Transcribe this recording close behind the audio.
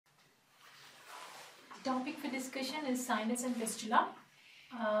topic for discussion is sinus and fistula.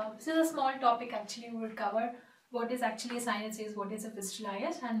 This is a small topic actually. We will cover what is actually a sinus is, what is a fistula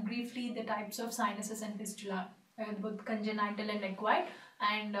is, and briefly the types of sinuses and fistula, both congenital and acquired,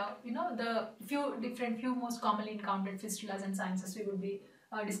 and the few most commonly encountered fistulas and sinuses we will be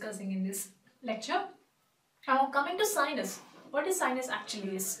discussing in this lecture. Now coming to sinus, what is sinus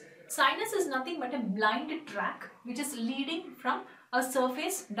actually is? Sinus is nothing but a blind track which is leading from a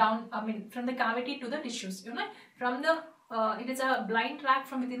surface down, from the cavity to the tissues. It is a blind track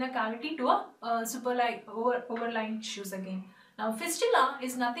from within a cavity to a overlying tissues again. Now fistula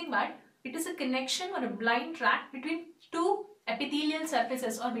is nothing but it is a connection or a blind track between two epithelial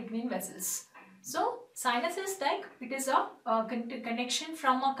surfaces or between vessels. So sinus is like it is a connection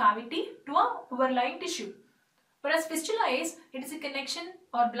from a cavity to a overlying tissue. Whereas fistula is, it is a connection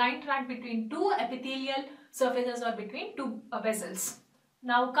or blind track between two epithelial surfaces or between two vessels.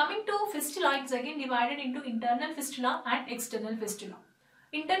 Now coming to fistula, it is again divided into internal fistula and external fistula.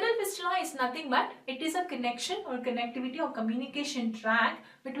 Internal fistula is nothing but it is a connection or connectivity or communication track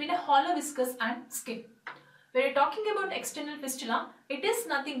between a hollow viscus and skin. When you are talking about external fistula, it is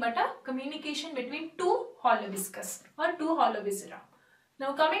nothing but a communication between two hollow viscus or two hollow viscera.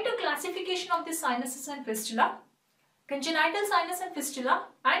 Now coming to classification of the sinuses and fistula, congenital sinus and fistula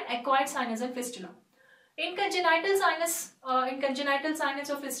and acquired sinus and fistula. In congenital sinus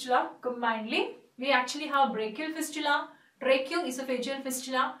or fistula combinedly, we actually have brachial fistula, tracheoesophageal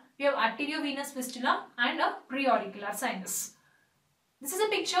fistula, we have arteriovenous fistula and a preauricular sinus. This is a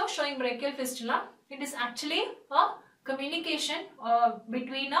picture showing brachial fistula. It is actually a communication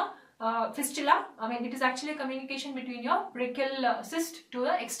between a fistula. It is actually a communication between your brachial cyst to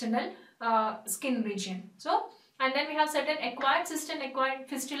the external skin region. And then we have certain acquired cyst and acquired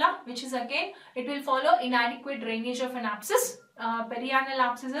fistula, which is again, it will follow inadequate drainage of an abscess, perianal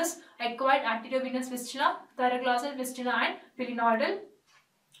abscesses, acquired arteriovenous fistula, thyroglossal fistula and pilinoidal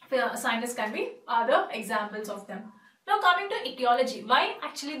sinus can be other examples of them. Now coming to etiology, why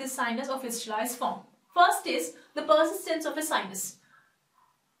actually this sinus or fistula is formed. First is the persistence of a sinus.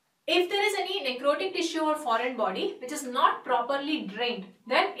 If there is any necrotic tissue or foreign body which is not properly drained,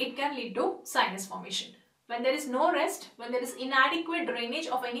 then it can lead to sinus formation. When there is no rest, when there is inadequate drainage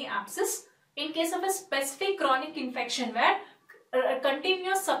of any abscess, in case of a specific chronic infection where a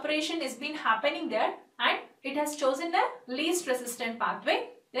continuous suppression is been happening there and it has chosen the least resistant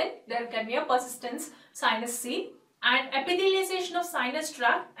pathway, then there can be a persistence sinus C and epithelialization of sinus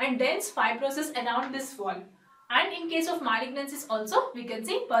tract and dense fibrosis around this wall. And in case of malignancies also, we can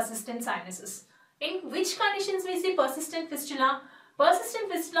see persistent sinuses. In which conditions we see persistent fistula?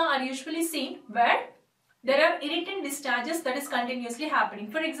 Persistent fistula are usually seen where there are irritant discharges that is continuously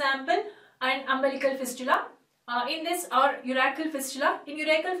happening. For example, an umbilical fistula, in this or urachal fistula. In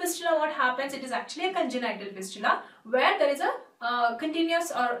urachal fistula what happens, it is actually a congenital fistula where there is a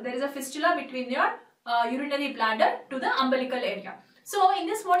continuous or there is a fistula between your urinary bladder to the umbilical area. So in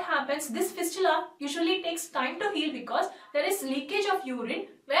this what happens, this fistula usually takes time to heal because there is leakage of urine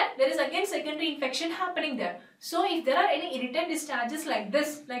where there is again secondary infection happening there. So if there are any irritant discharges like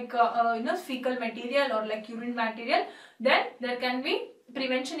this, like fecal material or like urine material, then there can be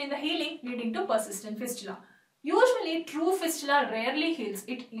prevention in the healing leading to persistent fistula. Usually true fistula rarely heals.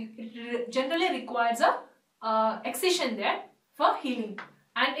 It generally requires a excision there for healing.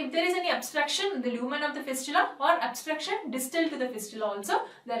 And if there is any obstruction in the lumen of the fistula or obstruction distal to the fistula also,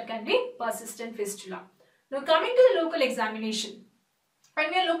 there can be persistent fistula. Now coming to the local examination. When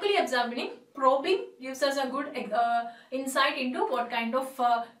we are locally examining, probing gives us a good insight into what kind of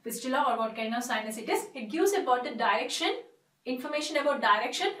fistula or what kind of sinus it is. It gives about the direction, information about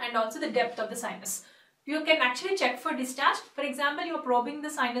direction and also the depth of the sinus. You can actually check for discharge. For example, you are probing the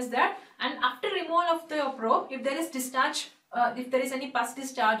sinus there and after removal of the probe, if there is discharge, if there is any pus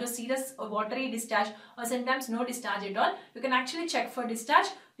discharge or serous or watery discharge or sometimes no discharge at all, you can actually check for discharge.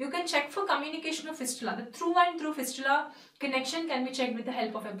 You can check for communication of fistula. The through and through fistula connection can be checked with the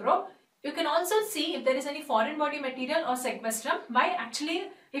help of a probe. You can also see if there is any foreign body material or sequestrum by actually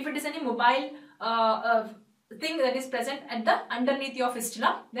if it is any mobile thing that is present at the underneath your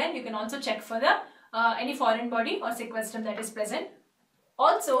fistula, then you can also check for the any foreign body or sequestrum that is present.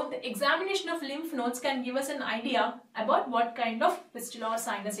 Also, the examination of lymph nodes can give us an idea about what kind of fistula or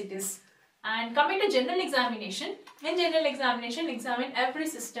sinus it is. And coming to general examination, in general examination, examine every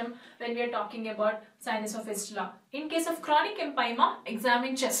system when we are talking about sinus or fistula. In case of chronic empyema,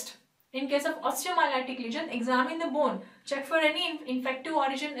 examine chest. In case of osteomyelitic lesion, examine the bone. Check for any infective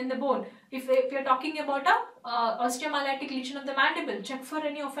origin in the bone. If you are talking about a osteomyelitic lesion of the mandible, check for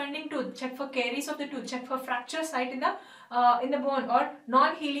any offending tooth. Check for caries of the tooth. Check for fracture site in the in the bone, or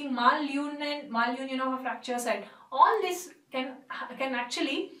non-healing malunion of a fracture site. All this can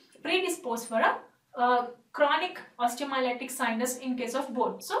actually predispose for a chronic osteomyelitic sinus in case of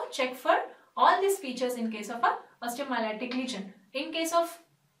both. So check for all these features in case of a osteomyelitic lesion. In case of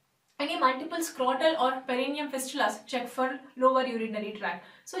any multiple scrotal or perineum fistulas, check for lower urinary tract.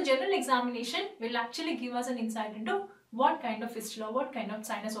 So general examination will actually give us an insight into what kind of fistula, what kind of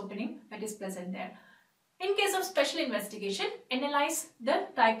sinus opening that is present there. In case of special investigation, analyze the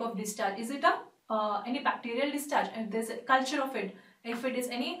type of discharge. Is it any bacterial discharge? If there is a culture of it, if it is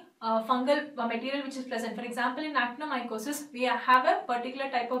any fungal material which is present. For example, in actinomycosis, we have a particular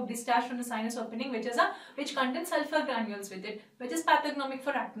type of discharge from the sinus opening which contains sulfur granules with it, which is pathognomic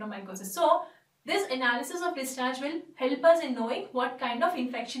for actinomycosis. So this analysis of discharge will help us in knowing what kind of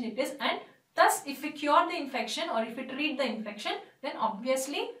infection it is, and thus if we cure the infection or if we treat the infection, then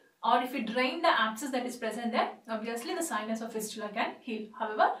obviously, or if we drain the abscess that is present there, obviously the sinus or fistula can heal.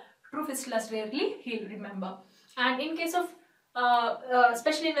 However, true fistulas rarely heal, remember. And in case of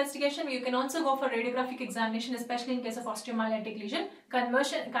special investigation, you can also go for radiographic examination, especially in case of osteomyelitic lesion.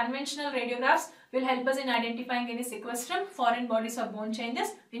 Conventional radiographs will help us in identifying any sequestrum, foreign bodies or bone changes.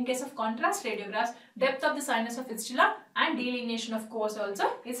 In case of contrast radiographs, depth of the sinus of fistula and delineation of course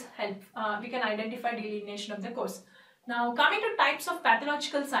also is help. We can identify delineation of the course. Now coming to types of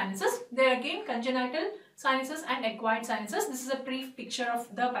pathological sinuses, there are again congenital sinuses and acquired sinuses. This is a brief picture of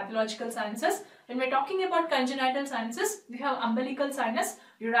the pathological sinuses. When we are talking about congenital sinuses, we have umbilical sinus,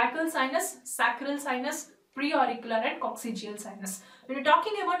 urachal sinus, sacral sinus, preauricular and coccygeal sinus. When we are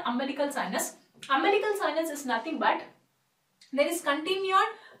talking about umbilical sinus is nothing but there is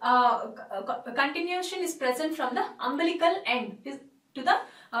continuation is present from the umbilical end to the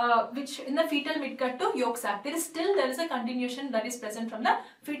which in the fetal midgut to yolk sac. There is a continuation that is present from the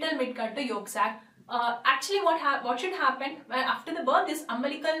fetal midgut to yolk sac. Actually, what should happen after the birth, this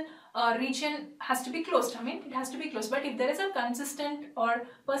umbilical region has to be closed. I mean, it has to be closed. But if there is a consistent or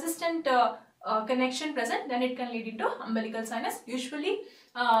persistent connection present, then it can lead into umbilical sinus. Usually,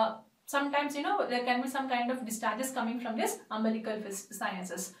 sometimes there can be some kind of discharges coming from this umbilical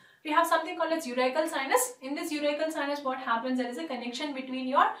sinuses. We have something called as urachal sinus. In this urachal sinus, what happens? There is a connection between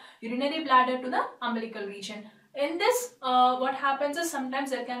your urinary bladder to the umbilical region. In this, what happens is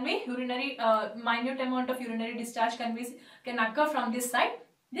sometimes there can be urinary, minute amount of urinary discharge can occur from this side.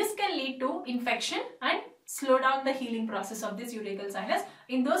 This can lead to infection and slow down the healing process of this urachal sinus.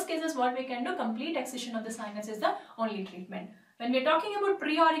 In those cases, what we can do, complete excision of the sinus is the only treatment. When we are talking about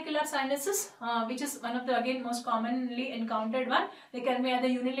preauricular sinuses, which is one of the again most commonly encountered one, they can be either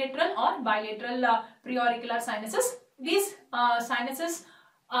unilateral or bilateral preauricular sinuses. These sinuses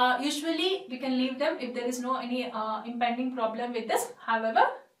usually we can leave them if there is no any impending problem with this. However,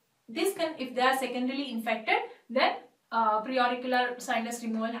 this can, if they are secondarily infected, then preauricular sinus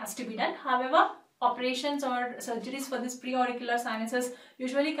removal has to be done. However, operations or surgeries for this preauricular sinuses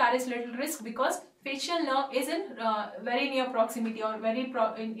usually carries little risk because facial nerve is in very near proximity or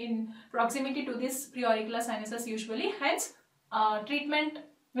in proximity to this preauricular sinuses usually. Hence, treatment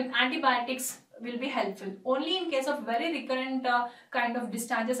with antibiotics will be helpful. Only in case of very recurrent kind of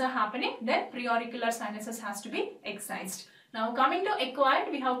discharges are happening, then preauricular sinuses has to be excised. Now coming to acquired,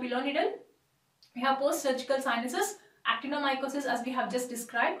 we have pilonidal, we have post-surgical sinuses, actinomycosis as we have just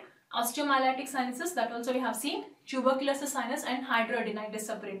described, osteomyelitic sinuses that also we have seen, tuberculosis sinus and hydroadenitis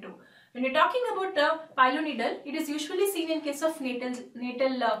suppurativa. When we are talking about the pilonidal, it is usually seen in case of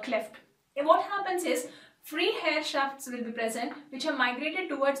natal cleft. And what happens is, free hair shafts will be present which are migrated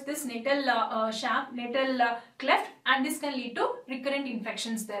towards this natal cleft, and this can lead to recurrent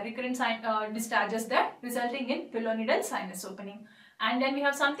infections there, recurrent discharges there, resulting in pilonidal sinus opening. And then we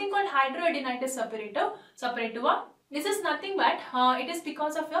have something called hydroadenitis suppurativa. This is nothing but it is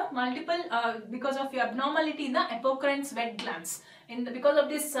because of your because of your abnormality in the apocrine sweat glands. Because of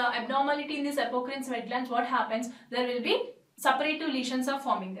this abnormality in this apocrine sweat glands, what happens? There will be suppurative lesions are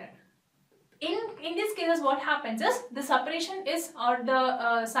forming there. In these cases, what happens is the suppuration is, or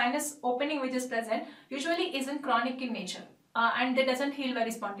the sinus opening which is present usually isn't chronic in nature and it doesn't heal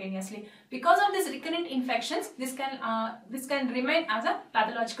very spontaneously. Because of these recurrent infections, this can remain as a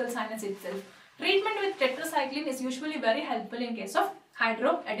pathological sinus itself. Treatment with tetracycline is usually very helpful in case of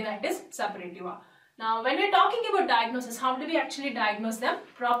hydroadenitis suppurativa. Now, when we are talking about diagnosis, how do we actually diagnose them?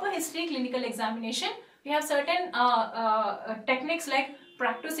 Proper history, clinical examination. We have certain techniques like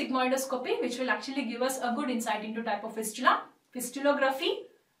practosigmoidoscopy, which will actually give us a good insight into type of fistula, fistulography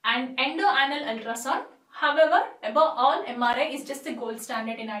and endoanal ultrasound. However, above all, MRI is just the gold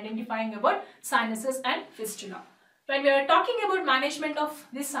standard in identifying about sinuses and fistula. When we are talking about management of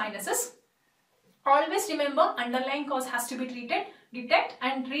these sinuses, Always remember, underlying cause has to be treated. Detect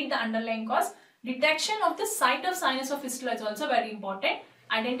and treat the underlying cause. Detection of the site of sinus or fistula is also very important.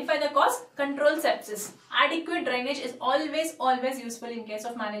 Identify the cause, control sepsis. Adequate drainage is always useful in case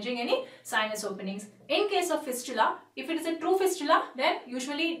of managing any sinus openings. In case of fistula, if it is a true fistula, then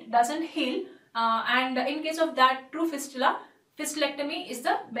usually it doesn't heal, and in case of that true fistula, fistulectomy is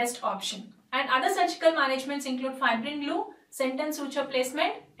the best option. And other surgical managements include fibrin glue, sentence suture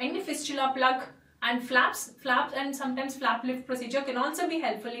placement, any fistula plug, and flaps and sometimes flap lift procedure can also be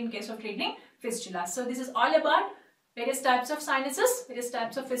helpful in case of treating fistula. So this is all about various types of sinuses, various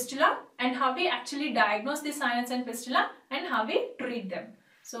types of fistula, and how we actually diagnose the sinus and fistula and how we treat them.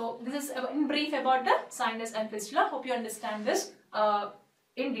 So this is in brief about the sinus and fistula. Hope you understand this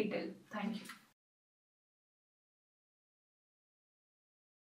in detail. Thank you.